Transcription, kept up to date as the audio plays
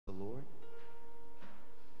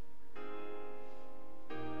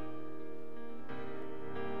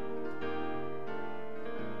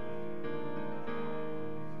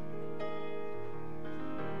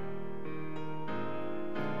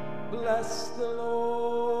Bless the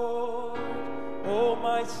Lord, O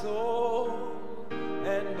my soul,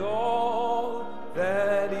 and all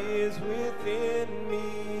that is within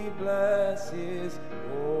me. Bless his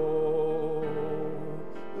holy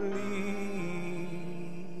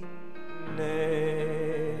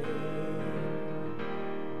name.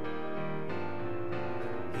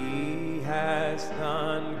 He has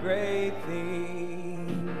done great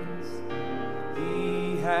things.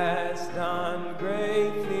 He has done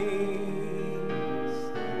great things.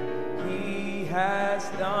 He has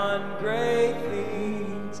done great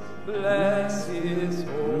things. Bless his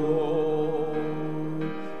holy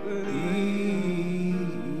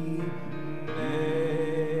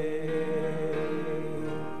name.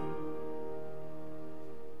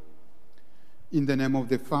 In the name of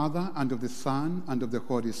the Father, and of the Son, and of the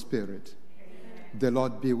Holy Spirit. Amen. The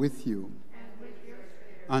Lord be with you.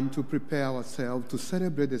 And to prepare ourselves to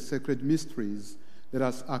celebrate the sacred mysteries, let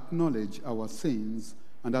us acknowledge our sins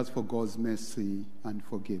and ask for God's mercy and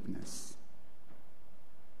forgiveness.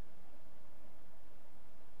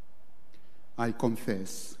 I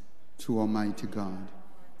confess to Almighty God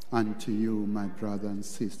and to you, my brothers and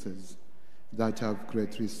sisters, that I have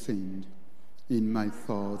greatly sinned in my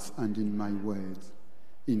thoughts and in my words,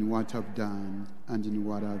 in what I've done and in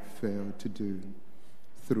what I've failed to do,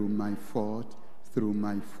 through my fault, through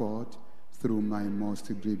my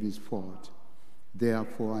most grievous fault.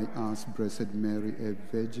 Therefore I ask Blessed Mary, a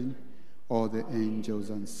Virgin, all the angels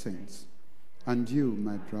and saints, and you,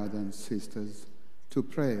 my brothers and sisters, to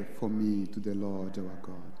pray for me to the Lord our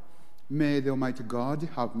God. May the Almighty God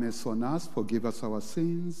have mercy on us, forgive us our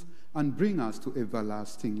sins, and bring us to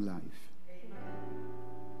everlasting life.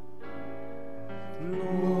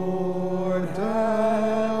 Lord,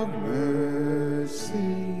 have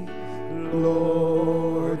mercy.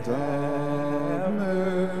 Lord, have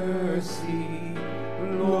mercy.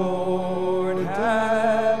 Lord,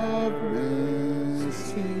 have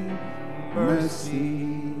mercy.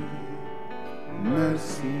 Mercy,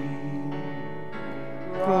 mercy.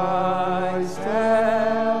 Christ,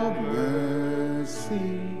 have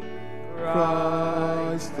mercy.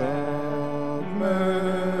 Christ, have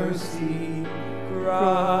mercy.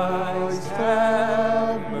 Christ,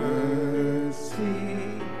 have mercy.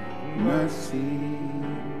 Mercy,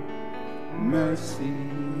 mercy.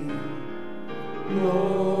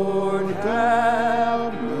 Lord,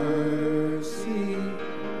 have mercy.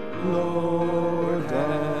 Lord,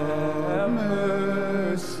 have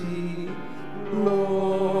mercy.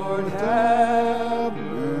 Lord, have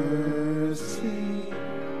mercy.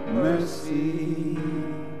 Mercy,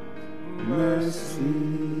 mercy.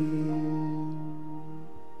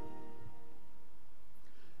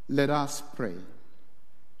 Let us pray.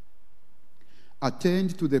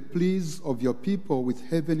 Attend to the pleas of your people with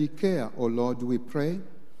heavenly care, O Lord, we pray,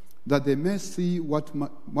 that they may see what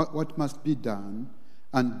must be done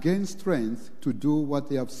and gain strength to do what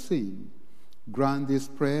they have seen. Grant this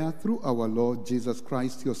prayer through our Lord Jesus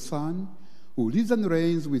Christ, your Son, who lives and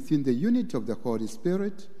reigns within the unity of the Holy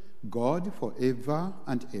Spirit, God, forever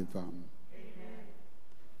and ever.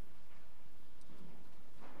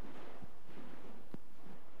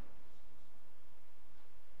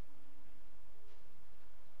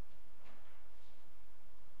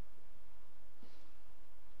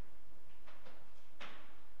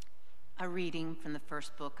 A reading from the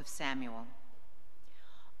first book of Samuel.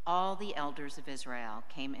 All the elders of Israel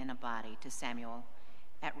came in a body to Samuel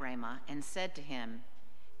at Ramah and said to him,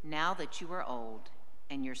 "Now that you are old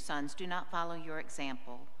and your sons do not follow your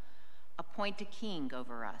example, appoint a king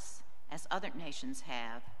over us, as other nations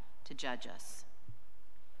have, to judge us."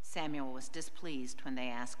 Samuel was displeased when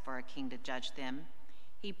they asked for a king to judge them.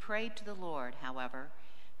 He prayed to the Lord, however,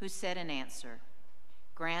 who said in answer,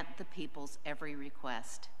 "Grant the people's every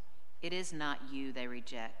request. It is not you they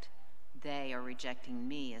reject. They are rejecting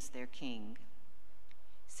me as their king."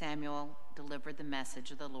 Samuel delivered the message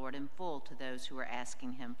of the Lord in full to those who were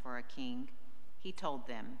asking him for a king. He told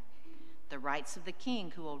them, "The rights of the king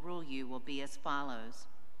who will rule you will be as follows.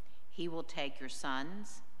 He will take your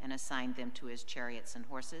sons and assign them to his chariots and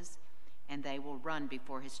horses, and they will run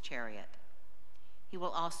before his chariot. He will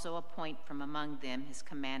also appoint from among them his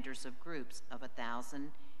commanders of groups of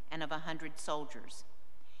 1,000 and of 100 soldiers.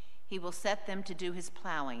 He will set them to do his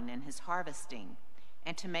plowing and his harvesting,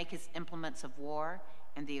 and to make his implements of war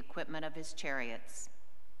and the equipment of his chariots.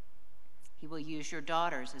 He will use your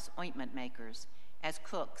daughters as ointment makers, as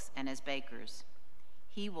cooks, and as bakers.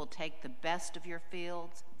 He will take the best of your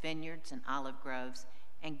fields, vineyards, and olive groves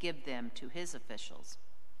and give them to his officials.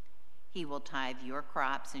 He will tithe your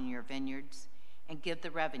crops in your vineyards and give the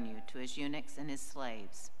revenue to his eunuchs and his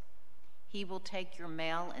slaves. He will take your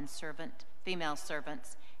male and female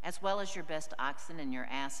servants, as well as your best oxen and your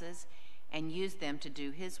asses, and use them to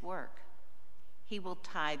do his work. He will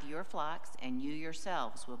tithe your flocks, and you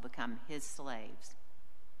yourselves will become his slaves.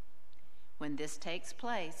 When this takes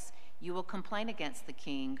place, you will complain against the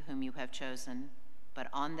king whom you have chosen, but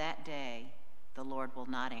on that day the Lord will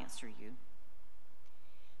not answer you."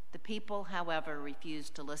 The people, however,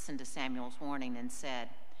 refused to listen to Samuel's warning and said,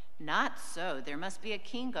 "Not so, there must be a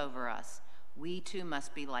king over us. We too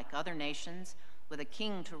must be like other nations, with a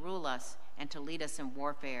king to rule us and to lead us in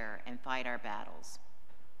warfare and fight our battles."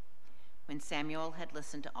 When Samuel had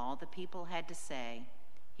listened to all the people had to say,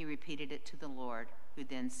 he repeated it to the Lord, who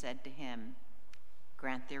then said to him,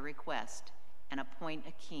 "Grant their request and appoint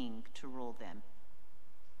a king to rule them."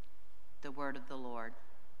 The word of the Lord.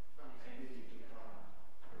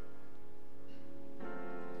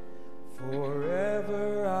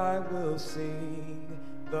 Forever I will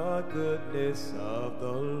sing the goodness of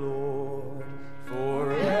the Lord.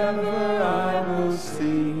 Forever I will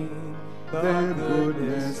sing the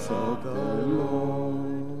goodness of the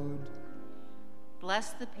Lord.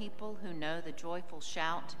 Bless the people who know the joyful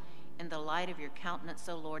shout. In the light of your countenance,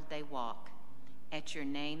 O Lord, they walk. At your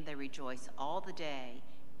name they rejoice all the day,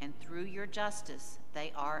 and through your justice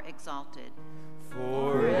they are exalted.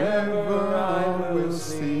 Forever I will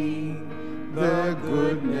sing the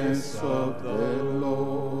goodness of the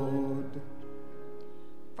Lord.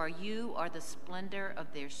 For you are the splendor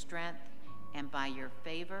of their strength, and by your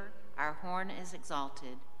favor our horn is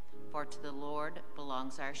exalted. For to the Lord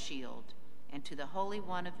belongs our shield, and to the Holy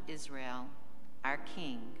One of Israel, our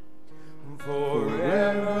King.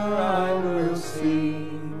 Forever I will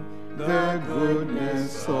sing the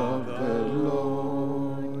goodness of the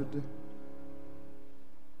Lord.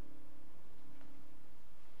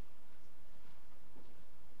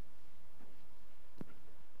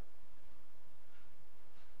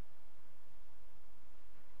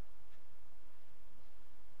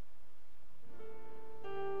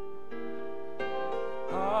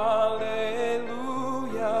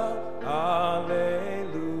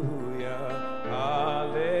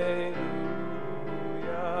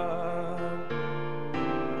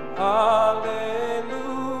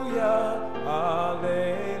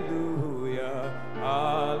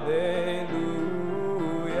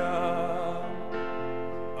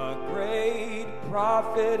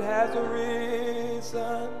 Prophet has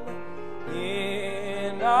arisen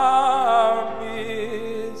in our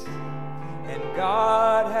midst, and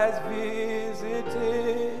God has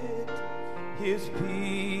visited his people.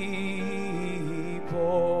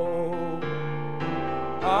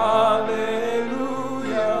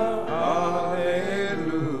 Alleluia,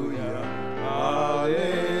 alleluia,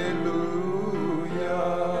 alleluia.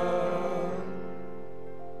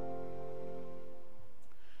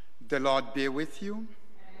 The Lord be with you.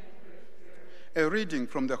 A reading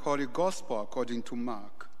from the Holy Gospel according to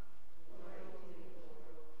Mark.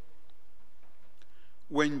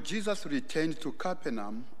 When Jesus returned to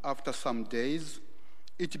Capernaum after some days,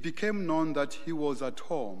 it became known that he was at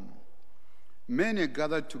home. Many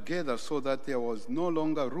gathered together so that there was no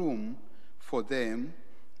longer room for them,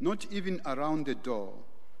 not even around the door,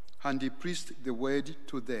 and he preached the word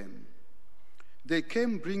to them. They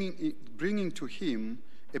came bringing to him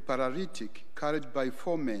a paralytic carried by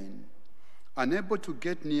 4 men. Unable to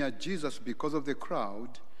get near Jesus because of the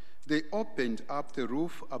crowd, they opened up the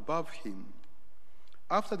roof above him.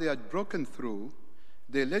 After they had broken through,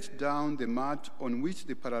 they let down the mat on which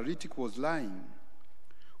the paralytic was lying.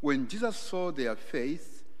 When Jesus saw their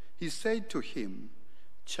faith, he said to him,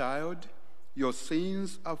 "Child, your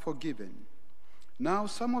sins are forgiven." Now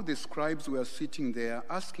some of the scribes were sitting there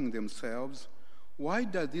asking themselves, "Why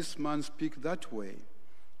does this man speak that way?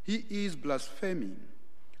 He is blaspheming.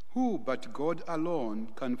 Who but God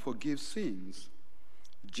alone can forgive sins?"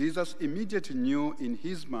 Jesus immediately knew in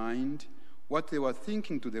his mind what they were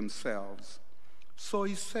thinking to themselves. So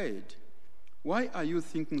he said, "Why are you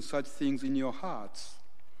thinking such things in your hearts?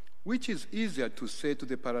 Which is easier to say to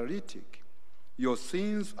the paralytic, 'Your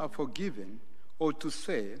sins are forgiven,' or to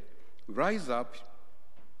say, 'Rise,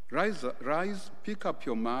 pick up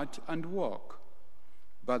your mat and walk'?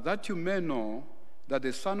 But that you may know that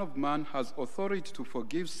the Son of Man has authority to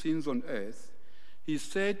forgive sins on earth," he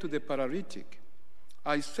said to the paralytic,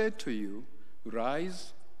 "I say to you,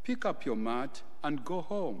 rise, pick up your mat, and go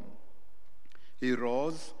home." He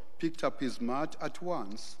rose, picked up his mat at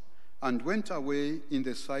once, and went away in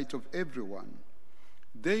the sight of everyone.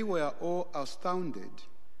 They were all astounded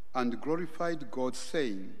and glorified God,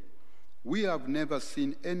 saying, "We have never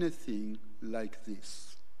seen anything like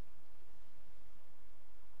this."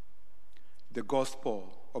 The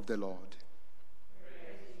Gospel of the Lord.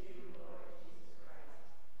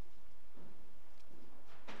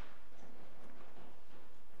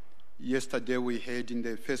 yesterday we heard in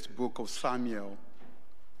the first book of Samuel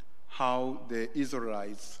how the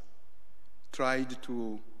Israelites tried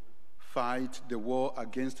to fight the war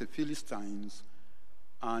against the Philistines,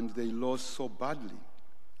 and they lost so badly,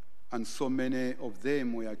 and so many of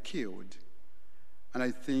them were killed. And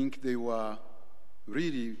I think they were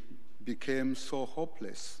really became so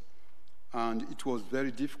hopeless, and it was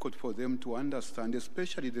very difficult for them to understand,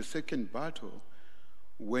 especially the second battle,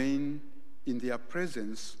 when in their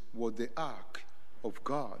presence was the ark of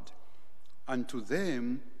God. And to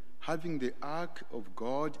them, having the ark of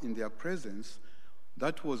God in their presence,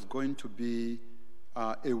 that was going to be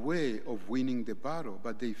a way of winning the battle,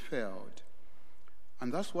 but they failed.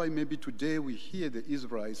 And that's why maybe today we hear the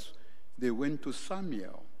Israelites, they went to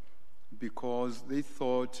Samuel because they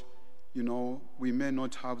thought, we may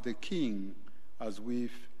not have the king as we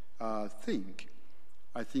think.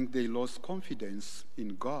 I think they lost confidence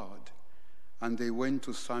in God, and they went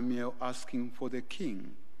to Samuel asking for the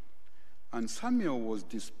king. And Samuel was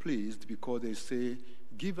displeased because they say,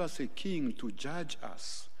 give us a king to judge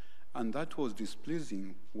us. And that was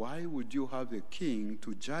displeasing. Why would you have a king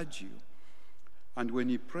to judge you? And when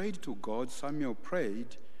he prayed to God, Samuel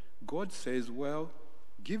prayed, God says, well,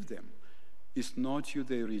 give them. It's not you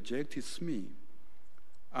they reject, it's me.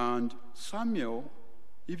 And Samuel,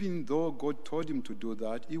 even though God told him to do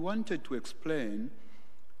that, he wanted to explain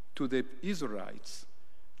to the Israelites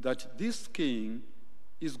that this king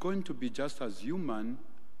is going to be just as human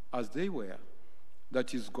as they were,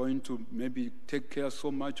 that is going to maybe take care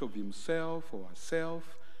so much of himself or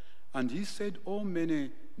herself. And he said all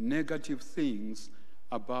many negative things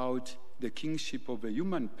about the kingship of a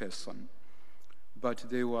human person, but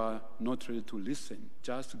they were not ready to listen.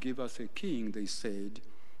 Just give us a king, they said,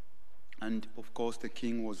 and of course the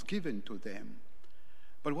king was given to them.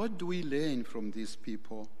 But what do we learn from these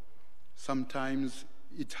people? Sometimes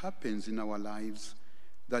it happens in our lives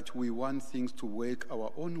that we want things to work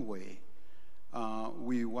our own way.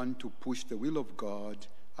 We want to push the will of God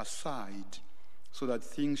aside so that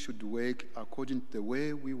things should work according to the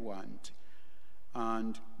way we want.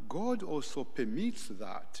 And God also permits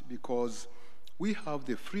that because we have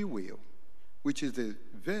the free will, which is a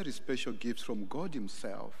very special gift from God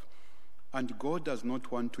himself. And God does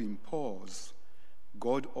not want to impose.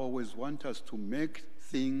 God always wants us to make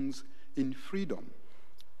things in freedom.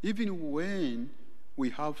 Even when we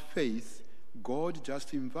have faith, God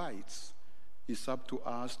just invites. It's up to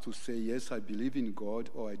us to say, yes, I believe in God,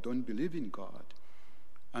 or I don't believe in God.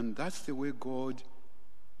 And that's the way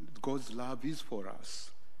God's love is for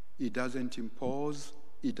us. He doesn't impose,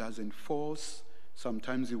 he doesn't force.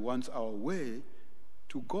 Sometimes he wants our way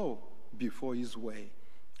to go before his way.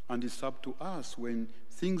 And it's up to us when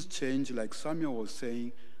things change, like Samuel was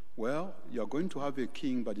saying, well, you're going to have a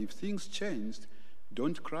king, but if things changed,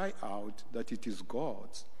 don't cry out that it is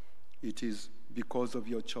God's. It is because of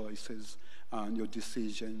your choices and your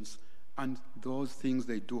decisions. And those things,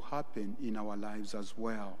 they do happen in our lives as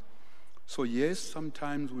well. So yes,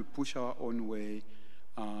 sometimes we push our own way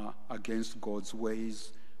against God's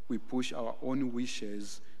ways. We push our own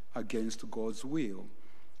wishes against God's will.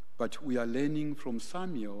 But we are learning from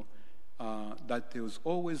Samuel that there's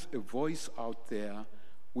always a voice out there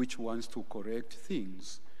which wants to correct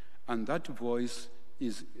things. And that voice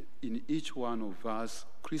is in each one of us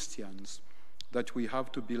Christians, that we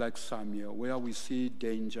have to be like Samuel. Where we see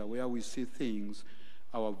danger, where we see things,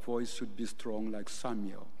 our voice should be strong like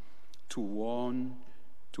Samuel, to warn,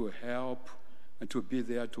 to help, and to be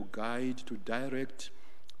there to guide, to direct.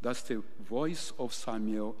 That's the voice of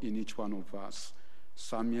Samuel in each one of us.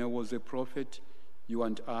 Samuel was a prophet. You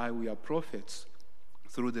and I, we are prophets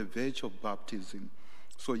through the virtue of baptism.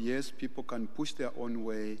 So yes, people can push their own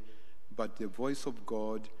way, but the voice of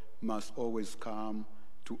God must always come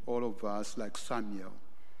to all of us like Samuel.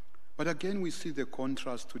 But again, we see the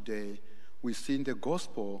contrast today. We see in the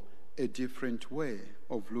gospel a different way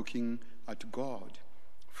of looking at God.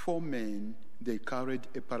 4 men, they carried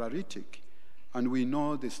a paralytic. And we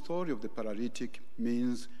know the story of the paralytic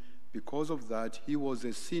means because of that, he was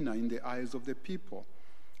a sinner in the eyes of the people.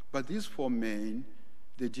 But these 4 men,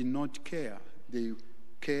 they did not care. They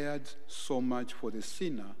cared so much for the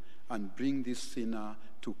sinner and bring this sinner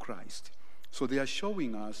to Christ. So they are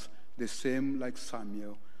showing us the same like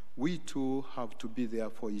Samuel. We too have to be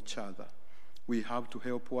there for each other. We have to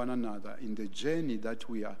help one another in the journey that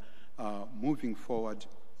we are moving forward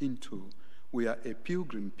into. We are a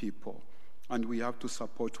pilgrim people, and we have to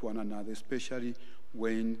support one another, especially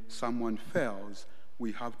when someone fails.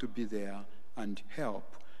 We have to be there and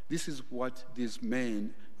help. This is what these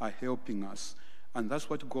men are helping us. And that's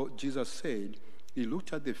what Jesus said. He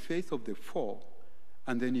looked at the faith of the 4,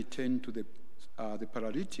 And then he turned to the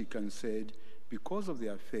paralytic and said, because of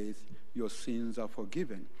their faith, your sins are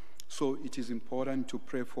forgiven. So it is important to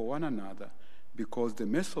pray for one another, because the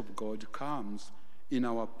mercy of God comes in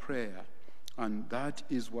our prayer. And that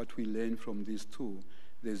is what we learn from these two.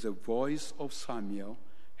 There's a voice of Samuel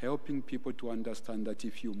helping people to understand that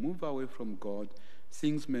if you move away from God,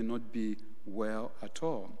 things may not be well at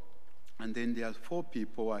all. And then there are four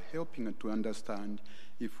people who are helping to understand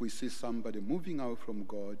if we see somebody moving away from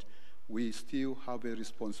God, we still have a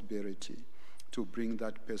responsibility to bring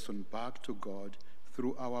that person back to God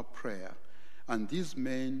through our prayer. And these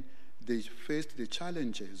men, they faced the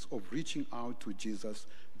challenges of reaching out to Jesus,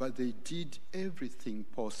 but they did everything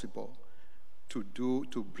possible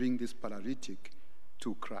to bring this paralytic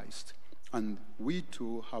to Christ. And we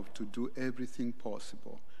too have to do everything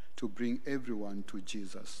possible to bring everyone to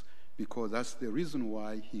Jesus, because that's the reason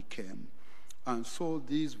why he came. And so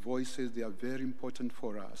these voices, they are very important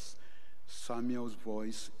for us. Samuel's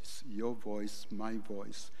voice is your voice, my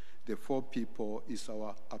voice. The four people is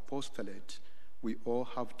our apostolate. We all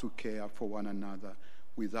have to care for one another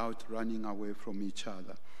without running away from each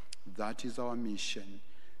other. That is our mission,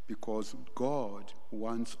 because God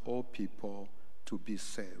wants all people to be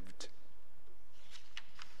saved.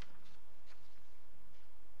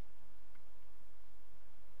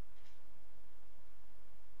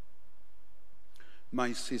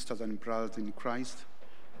 My sisters and brothers in Christ,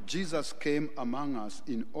 Jesus came among us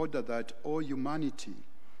in order that all humanity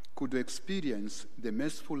could experience the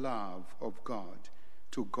merciful love of God.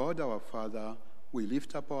 To God our Father, we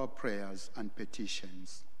lift up our prayers and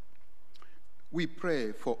petitions. We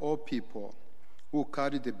pray for all people who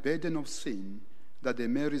carry the burden of sin, that they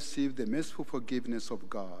may receive the merciful forgiveness of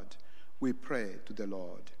God. We pray to the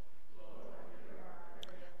Lord.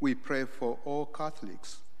 We pray for all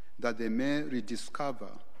Catholics, that they may rediscover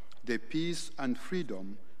the peace and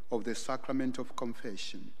freedom of the sacrament of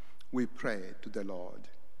confession. We pray to the Lord.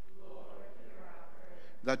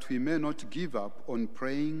 That we may not give up on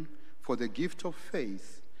praying for the gift of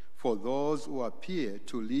faith for those who appear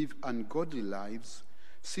to live ungodly lives,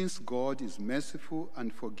 since God is merciful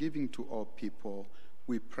and forgiving to all people.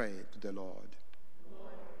 We pray to the Lord.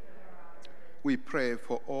 We pray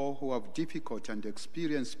for all who have difficulty and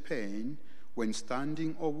experience pain when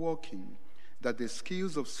standing or walking, that the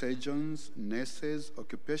skills of surgeons, nurses,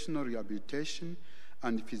 occupational rehabilitation,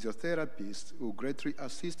 and physiotherapists will greatly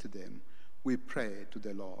assist them. We pray to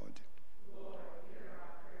the Lord.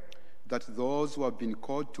 That those who have been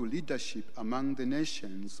called to leadership among the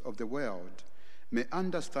nations of the world may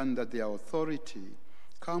understand that their authority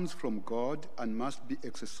comes from God and must be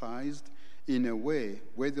exercised in a way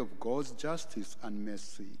worthy of God's justice and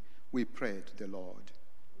mercy. We pray to the Lord.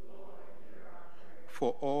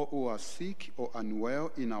 For all who are sick or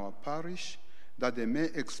unwell in our parish, that they may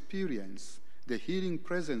experience the healing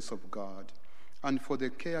presence of God, and for the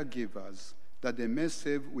caregivers, that they may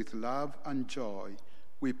save with love and joy.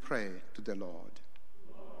 We pray to the Lord.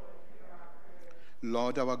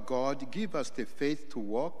 Lord our God, give us the faith to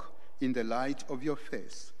walk in the light of your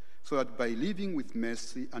face, so that by living with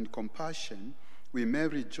mercy and compassion, we may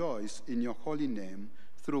rejoice in your holy name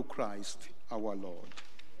through Christ our Lord.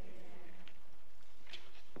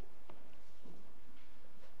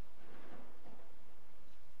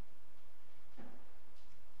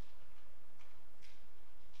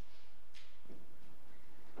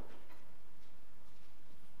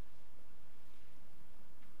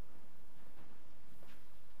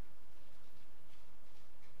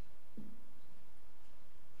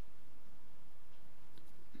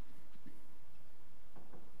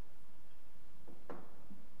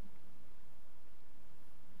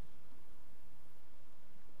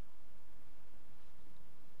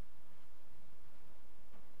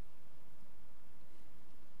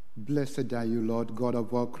 Blessed are you, Lord God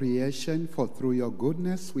of all creation, for through your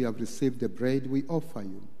goodness we have received the bread we offer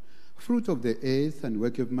you, fruit of the earth and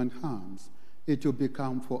work of man's hands. It will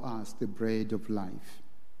become for us the bread of life.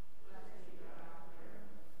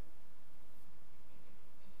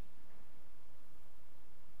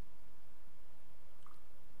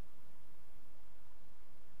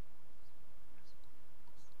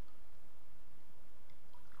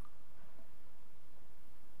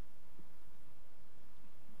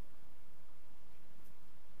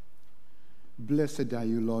 Blessed are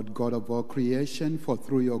you, Lord God of all creation, for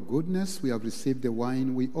through your goodness we have received the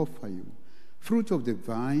wine we offer you, fruit of the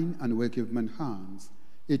vine and work of man's hands.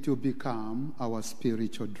 It will become our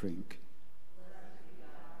spiritual drink.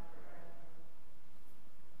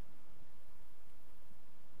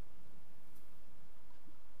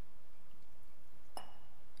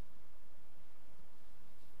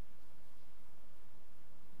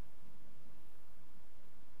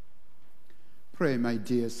 Pray, my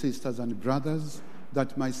dear sisters and brothers,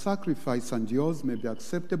 that my sacrifice and yours may be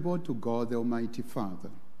acceptable to God the Almighty Father.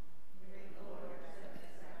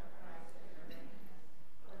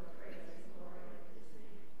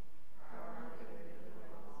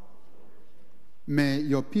 May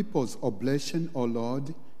your people's oblation, O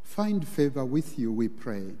Lord, find favor with you, we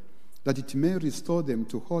pray, that it may restore them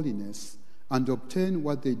to holiness and obtain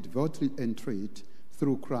what they devoutly entreat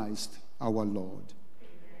through Christ our Lord. Amen.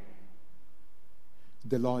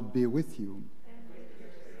 The Lord be with you.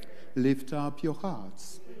 Lift up your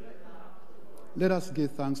hearts. Let us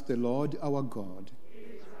give thanks to the Lord our God.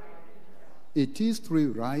 It is truly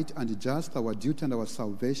right and just, our duty and our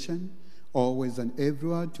salvation, always and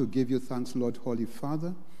everywhere, to give you thanks, Lord, Holy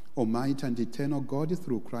Father, Almighty and eternal God,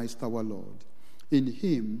 through Christ our Lord. In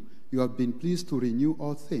him you have been pleased to renew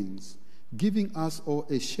all things, giving us all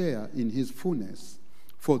a share in his fullness.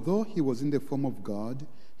 For though he was in the form of God,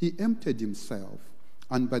 he emptied himself,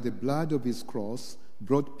 and by the blood of his cross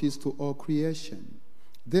brought peace to all creation.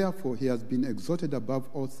 Therefore he has been exalted above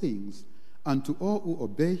all things, and to all who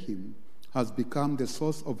obey him has become the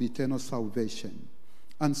source of eternal salvation.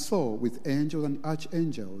 And so, with angels and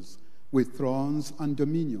archangels, with thrones and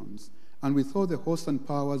dominions, and with all the hosts and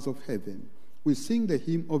powers of heaven, we sing the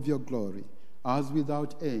hymn of your glory, as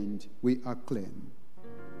without end we acclaim.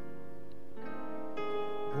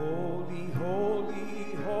 Holy,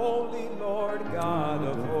 holy, holy Lord God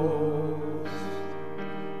of hosts.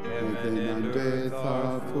 Heaven and earth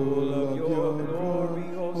are full of your glory.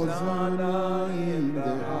 Hosanna in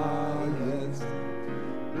the highest.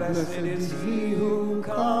 Blessed is he who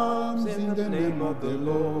comes in the name of the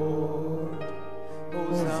Lord.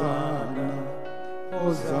 Hosanna,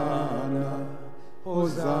 Hosanna,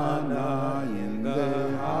 Hosanna in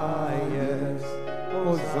the highest.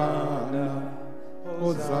 Hosanna,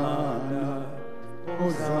 Hosanna,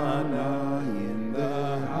 Hosanna in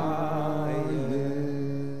the highest.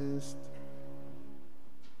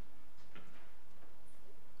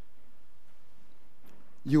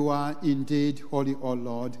 You are indeed holy, O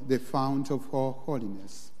Lord, the fount of all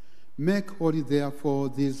holiness. Make holy, therefore,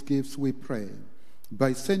 these gifts, we pray,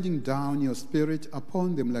 by sending down your Spirit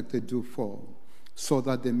upon them like the dewfall, so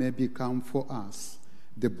that they may become for us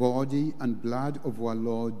the body and blood of our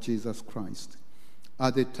Lord Jesus Christ.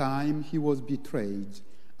 At the time he was betrayed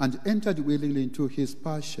and entered willingly into his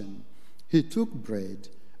passion, he took bread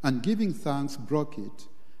and, giving thanks, broke it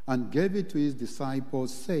and gave it to his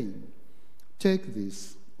disciples, saying, "Take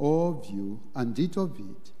this, all of you, and eat of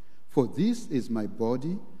it, for this is my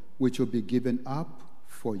body, which will be given up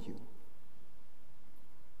for you."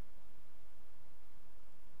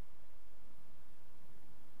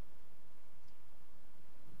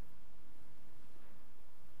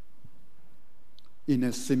 In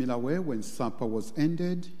a similar way, when supper was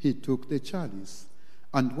ended, he took the chalice,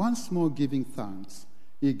 and once more giving thanks,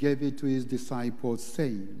 he gave it to his disciples,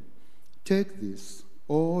 saying, "Take this,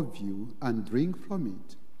 all of you, and drink from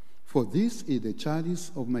it, for this is the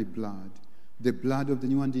chalice of my blood, the blood of the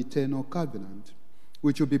new and eternal covenant,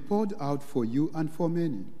 which will be poured out for you and for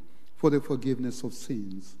many, for the forgiveness of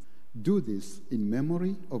sins. Do this in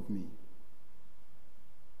memory of me."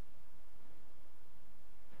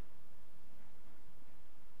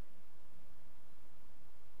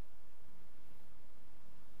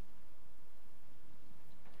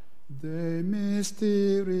 The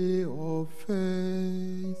mystery of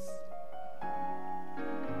faith.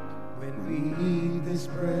 When we eat this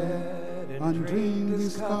bread and drink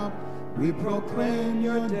this cup, we proclaim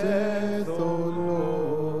your death, O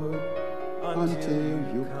Lord,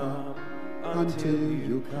 until you come, until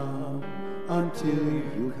you come, until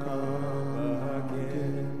you come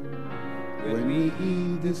again. When we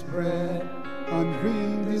eat this bread and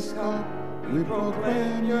drink this cup, we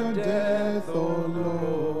proclaim your death, O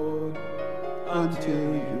Lord,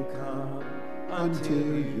 until you come,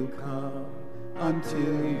 until you come,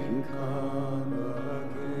 until you come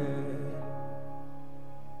again.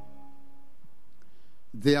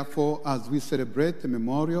 Therefore, as we celebrate the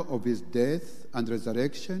memorial of his death and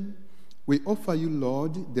resurrection, we offer you,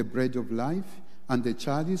 Lord, the bread of life and the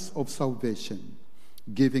chalice of salvation,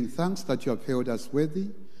 giving thanks that you have held us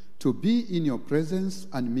worthy to be in your presence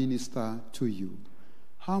and minister to you.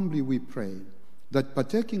 Humbly we pray that,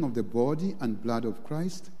 partaking of the body and blood of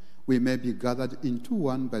Christ, we may be gathered into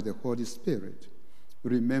one by the Holy Spirit.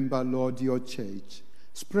 Remember, Lord, your church,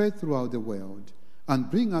 spread throughout the world,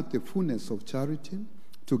 and bring out the fullness of charity,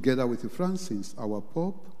 together with Francis, our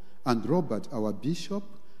Pope, and Robert, our Bishop,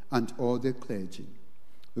 and all the clergy.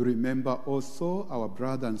 Remember also our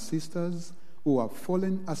brothers and sisters who have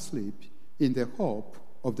fallen asleep in the hope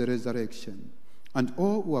of the resurrection, and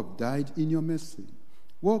all who have died in your mercy.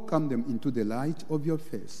 Welcome them into the light of your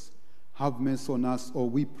face. Have mercy on us, all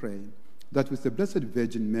we pray, that with the Blessed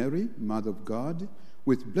Virgin Mary, Mother of God,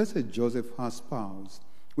 with blessed Joseph, her spouse,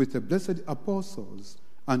 with the blessed apostles,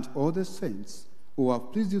 and all the saints who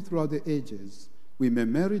have pleased you throughout the ages, we may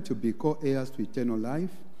merit to be co-heirs to eternal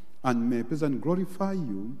life, and may praise and glorify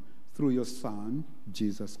you through your Son,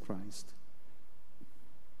 Jesus Christ.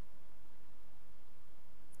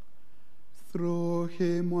 Through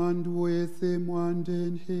him and with him and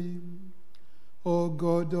in him, O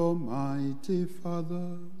God Almighty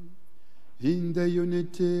Father, in the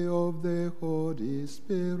unity of the Holy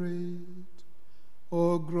Spirit,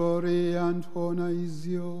 all glory and honor is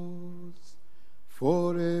yours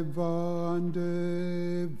forever and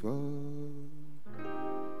ever.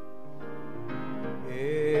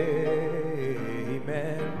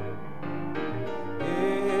 Amen.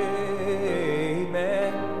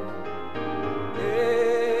 Amen.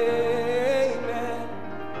 Amen.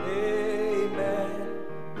 Amen.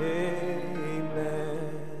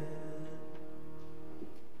 Amen.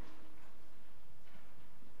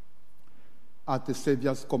 At the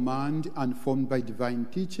Savior's command and formed by divine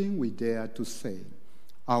teaching, we dare to say,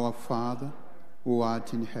 Our Father, who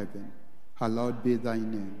art in heaven, hallowed be thy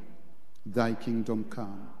name. Thy kingdom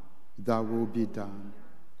come, thy will be done,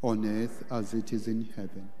 on earth as it is in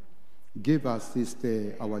heaven. Give us this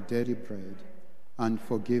day our daily bread, and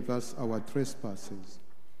forgive us our trespasses,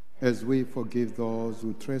 as we forgive those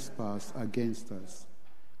who trespass against us.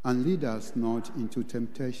 And lead us not into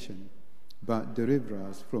temptation, but deliver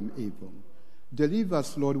us from evil. Deliver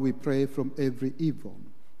us, Lord, we pray, from every evil.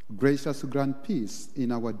 Graciously grant peace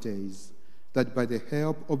in our days, that by the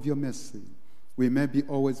help of your mercy we may be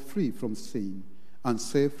always free from sin and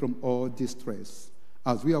safe from all distress,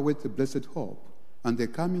 as we await the blessed hope and the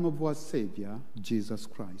coming of our Savior, Jesus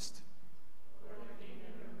Christ.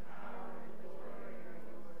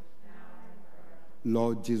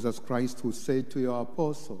 Lord Jesus Christ, who said to your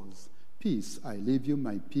apostles, Peace I leave you,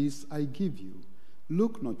 my peace I give you.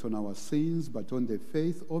 Look not on our sins, but on the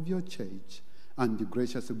faith of your church, and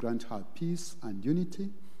graciously grant her peace and unity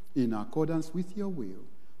in accordance with your will,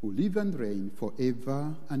 who live and reign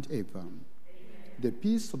forever and ever. Amen. The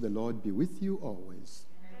peace of the Lord be with you always.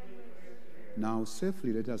 Now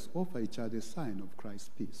safely let us offer each other a sign of Christ's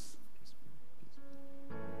peace.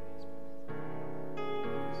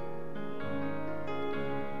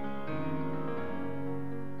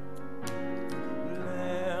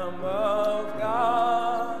 Lamb of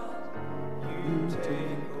God, you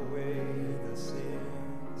take away the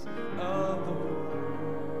sins of the world.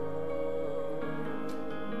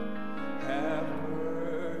 Have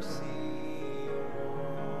mercy on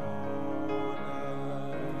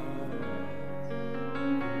us.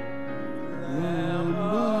 Lamb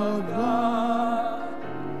of God,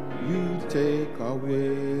 You take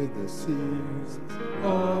away the sins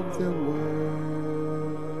of the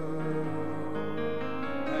world.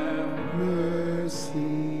 have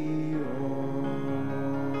Mercy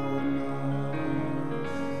on us.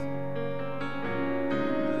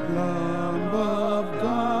 Lamb of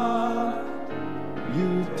God,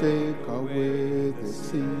 you take away the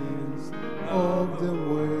sins of the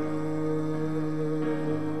world.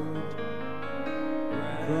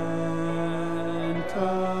 Grant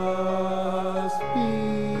us peace.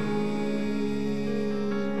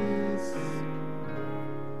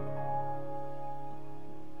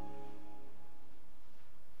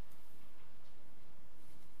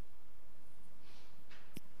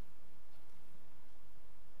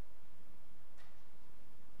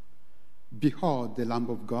 Behold the Lamb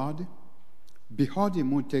of God. Behold him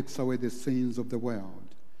who takes away the sins of the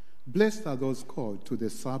world. Blessed are those called to the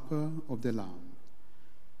supper of the Lamb.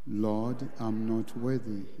 Lord, I'm not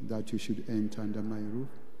worthy that you should enter under my roof,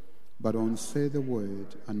 but only say the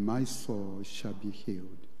word, and my soul shall be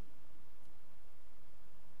healed.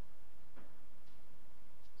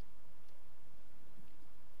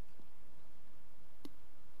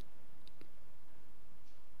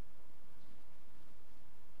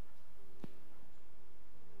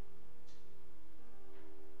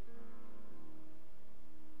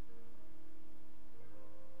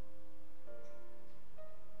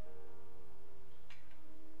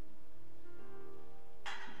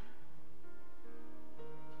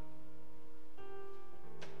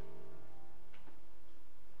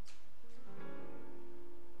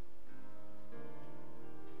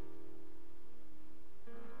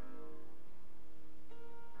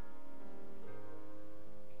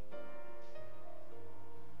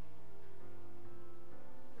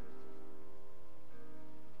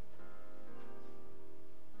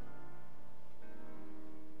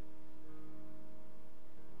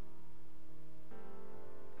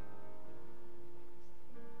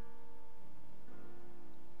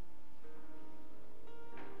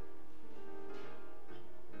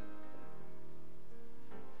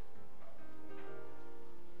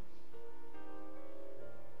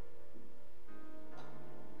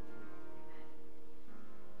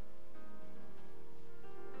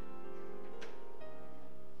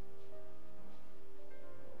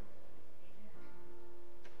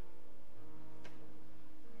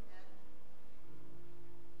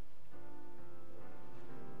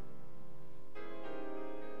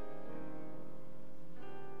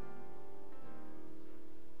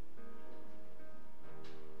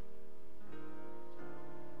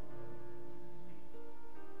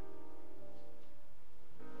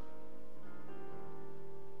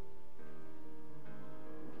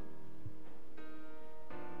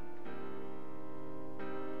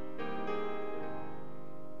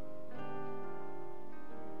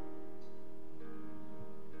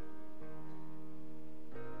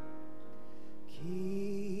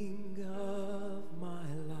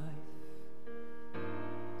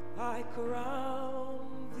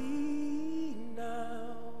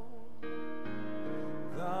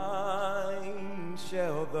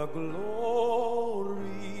 the glory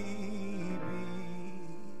be.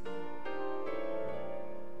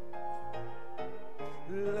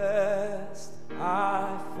 Lest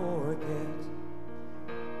I forget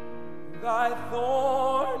thy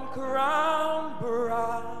thorn crown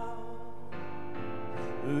brow,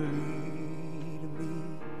 lead me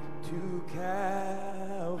to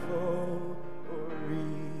Calvary.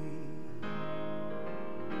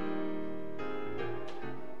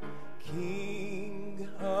 King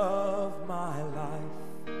of my life,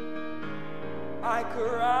 I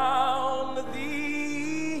crown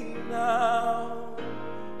thee now.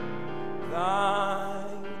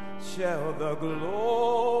 Thine shall the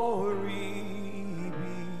glory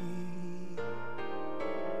be.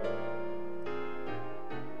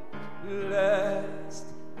 Lest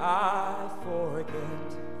I forget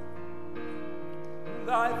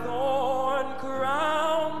thy thorn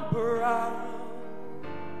crown brow,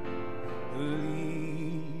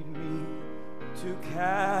 lead me to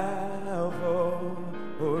Calvary.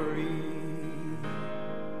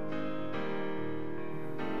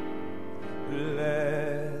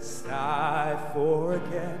 Lest I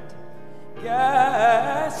forget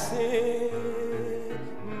Gethsemane,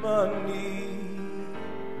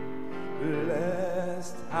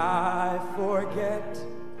 lest I forget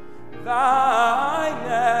thine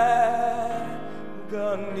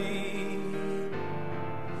agony,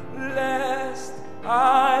 lest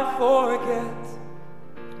I forget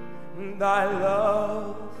thy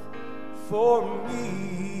love for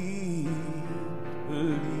me.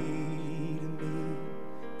 Lead me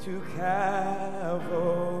to Calvary.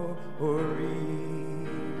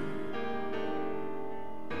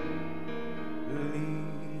 Lead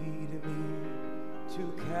me to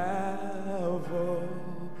Calvary.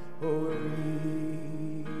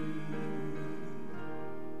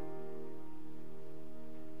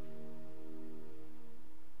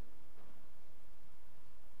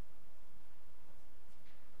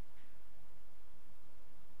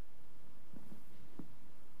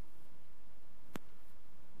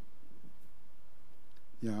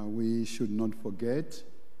 Yeah, we should not forget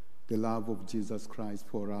the love of Jesus Christ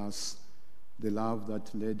for us, the love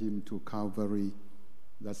that led him to Calvary.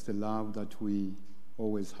 That's the love that we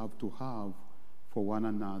always have to have for one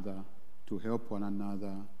another, to help one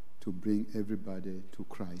another, to bring everybody to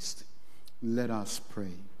Christ. Let us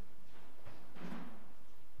pray.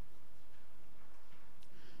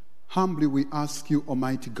 Humbly we ask you,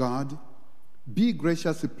 Almighty God, be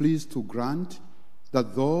graciously pleased to grant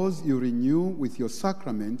that those you renew with your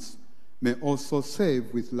sacraments may also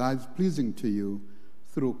save with lives pleasing to you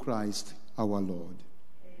through Christ our Lord.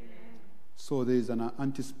 Amen. So there is an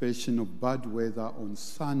anticipation of bad weather on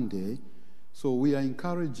Sunday, so we are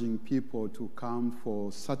encouraging people to come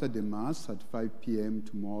for Saturday Mass at 5 p.m.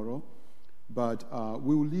 tomorrow, but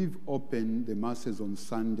we will leave open the Masses on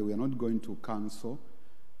Sunday. We are not going to cancel.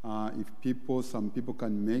 If some people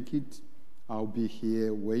can make it, I'll be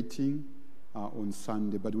here waiting on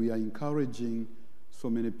Sunday, but we are encouraging so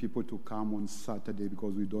many people to come on Saturday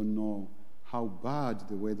because we don't know how bad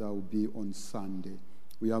the weather will be on Sunday.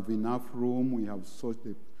 We have enough room. We have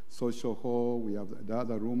the social hall. We have the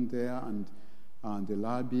other room there and the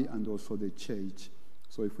lobby and also the church.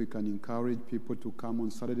 So if we can encourage people to come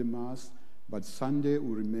on Saturday Mass, but Sunday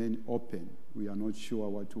will remain open. We are not sure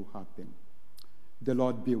what will happen. The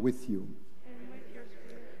Lord be with you.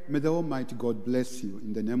 May the Almighty God bless you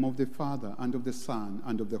in the name of the Father, and of the Son,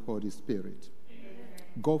 and of the Holy Spirit. Amen.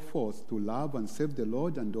 Go forth to love and serve the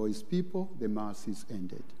Lord and all his people. The Mass is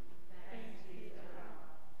ended.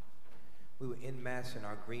 We will end Mass in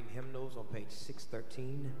our green hymnals on page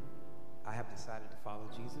 613. I have decided to follow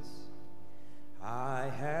Jesus. I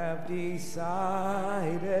have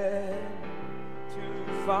decided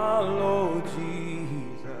to follow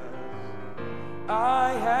Jesus.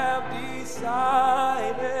 I have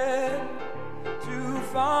decided to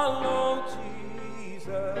follow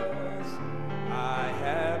Jesus. I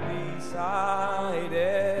have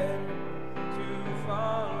decided to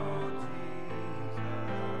follow Jesus.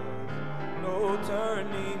 No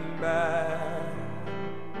turning back,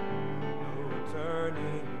 no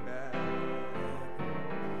turning back.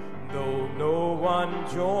 Though no one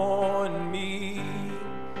join me,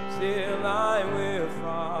 still I will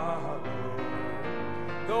follow.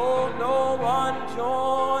 Though no one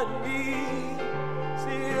join me,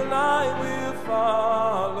 still I will follow.